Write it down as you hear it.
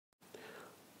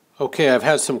Okay, I've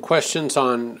had some questions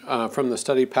on from the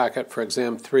study packet for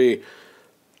exam 3,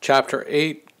 chapter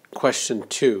 8, question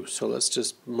 2. So let's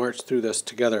just march through this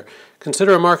together.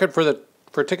 Consider a market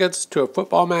for tickets to a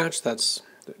football match. That's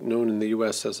known in the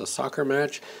U.S. as a soccer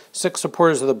match. 6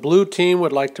 supporters of the blue team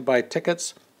would like to buy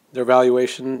tickets. Their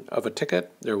valuation of a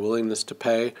ticket, their willingness to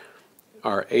pay,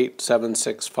 are 8, 7,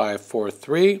 6, 5, 4,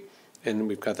 3. And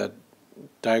we've got that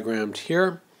diagrammed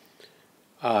here.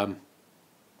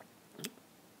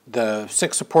 The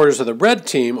 6 supporters of the red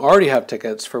team already have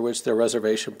tickets for which their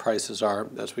reservation prices are,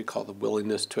 as we call the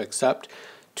willingness to accept,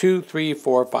 2, 3,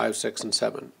 4, 5, 6, and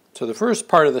 7. So the first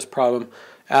part of this problem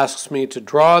asks me to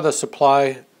draw the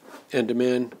supply and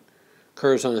demand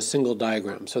curves on a single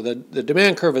diagram. So the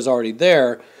demand curve is already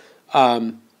there.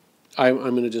 I'm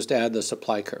going to just add the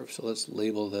supply curve. So let's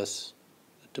label this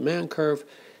the demand curve,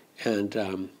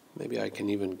 and maybe I can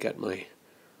even get my,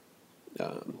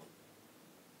 let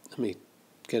me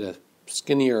get a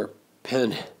skinnier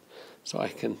pen so I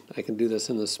can do this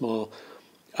in the small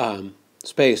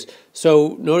space.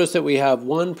 So notice that we have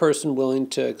one person willing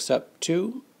to accept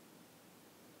 2.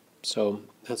 So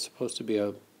that's supposed to be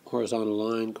a horizontal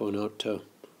line going out to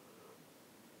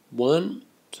 1.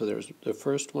 So there's the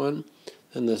first one.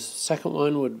 And the second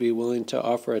one would be willing to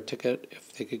offer a ticket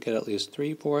if they could get at least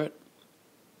 3 for it.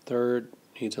 Third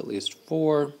needs at least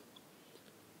 4.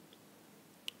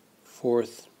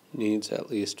 Fourth needs at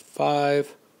least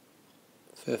 5.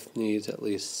 Fifth needs at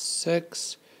least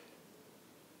 6.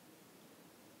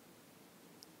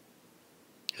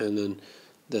 And then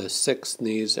the sixth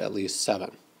needs at least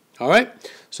 7. All right,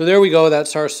 so there we go.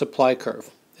 That's our supply curve.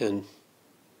 And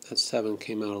that 7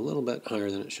 came out a little bit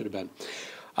higher than it should have been.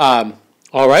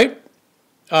 All right,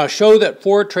 show that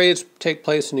 4 trades take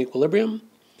place in equilibrium.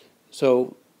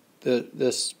 So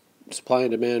this supply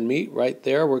and demand meet right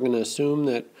there. We're going to assume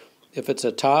that if it's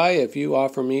a tie, if you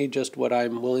offer me just what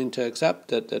I'm willing to accept,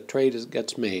 that the trade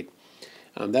gets made.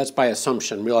 That's by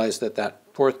assumption. Realize that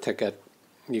that 4th ticket,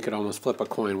 you could almost flip a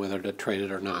coin whether to trade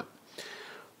it or not.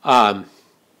 The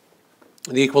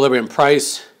equilibrium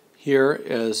price here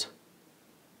is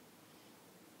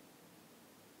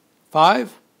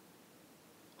 5.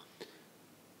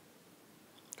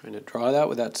 Trying to draw that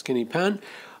with that skinny pen.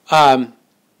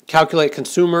 Calculate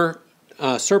consumer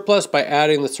surplus by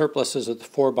adding the surpluses of the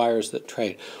 4 buyers that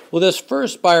trade. Well, this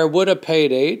first buyer would have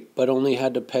paid 8, but only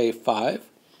had to pay 5,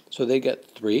 so they get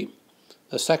 3.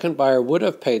 The second buyer would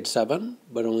have paid 7,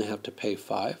 but only have to pay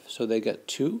 5, so they get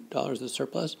 $2 of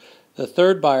surplus. The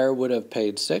third buyer would have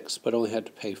paid 6, but only had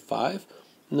to pay 5.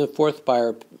 And the fourth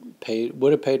buyer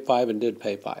would have paid 5 and did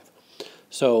pay 5.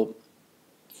 So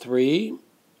 3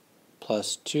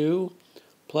 plus 2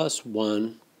 plus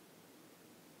 1,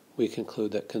 we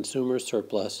conclude that consumer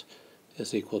surplus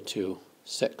is equal to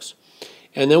 6.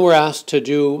 And then we're asked to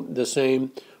do the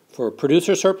same for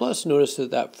producer surplus. Notice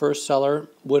that that first seller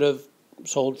would have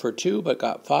sold for 2 but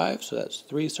got 5, so that's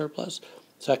 3 surplus.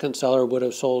 Second seller would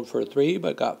have sold for 3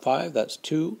 but got 5, that's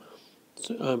 2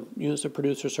 units of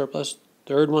producer surplus.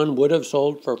 Third one would have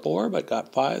sold for 4 but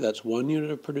got 5, that's 1 unit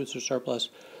of producer surplus.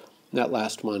 And that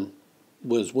last one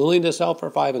was willing to sell for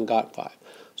 5 and got 5.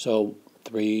 So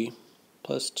 3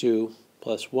 plus 2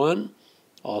 plus 1,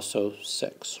 also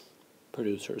 6.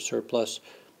 Producer surplus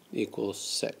equals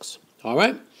 6. All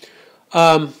right.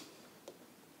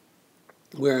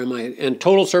 Where am I? And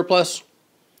total surplus,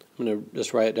 I'm going to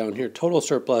just write it down here. Total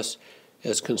surplus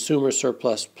is consumer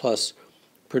surplus plus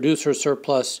producer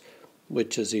surplus,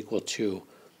 which is equal to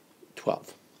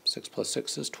 12. 6 plus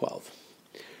 6 is 12.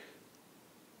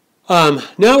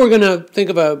 Now we're going to think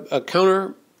of a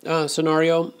counter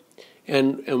scenario,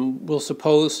 and we'll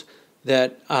suppose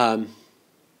that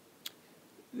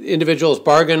individuals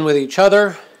bargain with each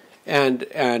other and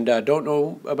don't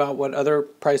know about what other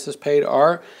prices paid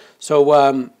are.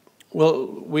 So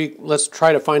let's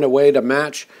try to find a way to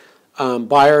match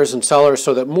buyers and sellers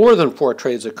so that more than 4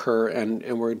 trades occur,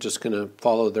 and we're just going to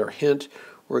follow their hint.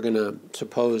 We're going to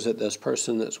suppose that this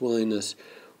person that's willing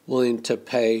to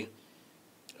pay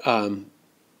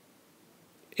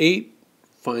 8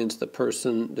 finds the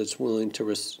person that's willing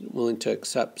to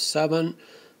accept 7.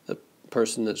 The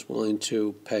person that's willing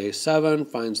to pay 7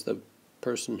 finds the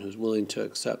person who's willing to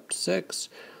accept 6,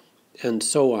 and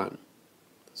so on.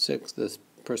 6, this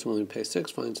person willing to pay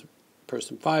 6 finds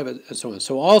person 5, and so on.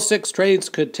 So all 6 trades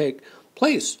could take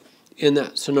place in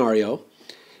that scenario.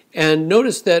 And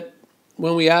notice that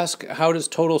when we ask how does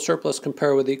total surplus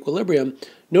compare with equilibrium,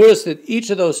 notice that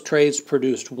each of those trades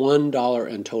produced $1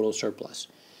 in total surplus.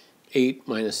 8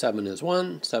 minus 7 is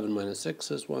 1, 7 minus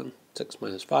 6 is 1, 6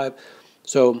 minus 5.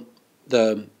 So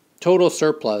the total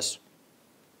surplus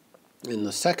in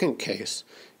the second case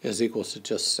is equal to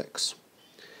just 6.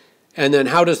 And then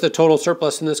how does the total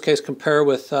surplus in this case compare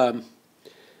with the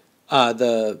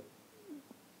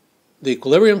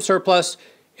equilibrium surplus?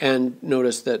 And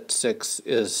notice that 6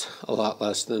 is a lot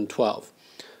less than 12.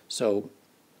 So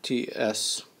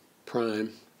TS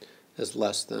prime is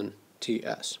less than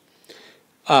TS.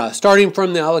 Starting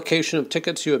from the allocation of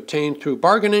tickets you obtained through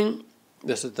bargaining,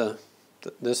 this is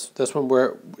this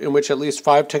one in which at least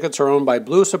 5 tickets are owned by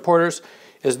blue supporters.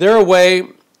 Is there a way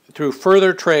through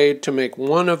further trade to make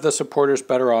one of the supporters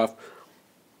better off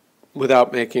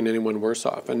without making anyone worse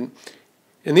off? And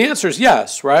the answer is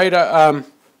yes, right? After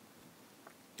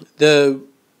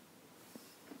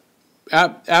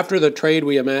the trade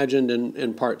we imagined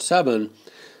in Part 7,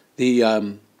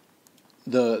 the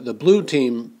blue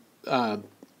team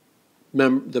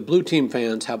the blue team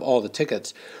fans have all the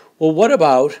tickets. Well, what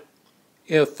about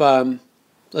if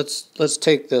let's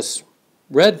take this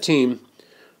red team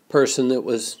person that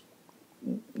was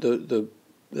the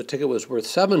ticket was worth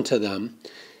 7 to them,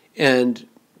 and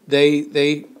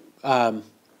they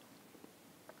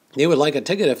would like a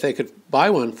ticket if they could buy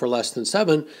one for less than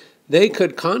 7. They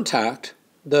could contact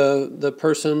the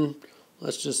person.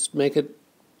 Let's just make it.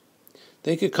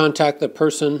 They could contact the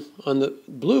person on the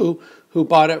blue who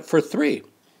bought it for 3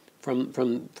 from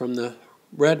the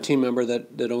red team member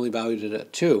that only valued it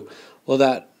at 2. Well,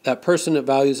 that person that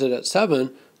values it at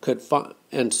 7 could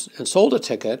and sold a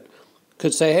ticket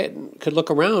could say, hey, could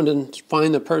look around and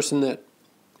find the person that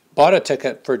bought a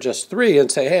ticket for just 3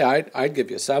 and say, hey, I'd give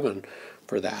you 7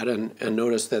 for that, and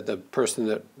notice that the person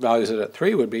that values it at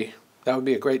 3 would be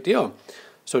a great deal.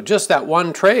 So just that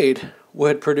one trade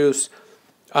would produce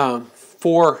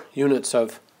 4 units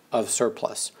of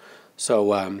surplus.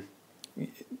 So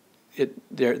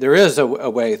there is a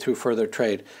way through further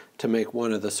trade to make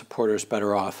one of the supporters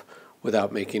better off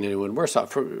without making anyone worse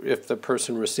off. If the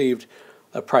person received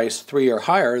a price 3 or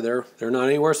higher, they're not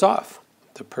any worse off.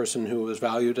 The person who was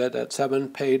valued at 7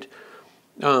 paid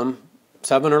 7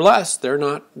 or less.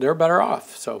 They're better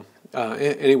off. So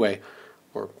anyway,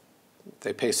 or if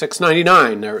they pay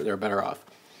 $6.99, they're better off.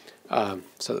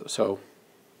 So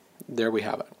there we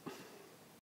have it.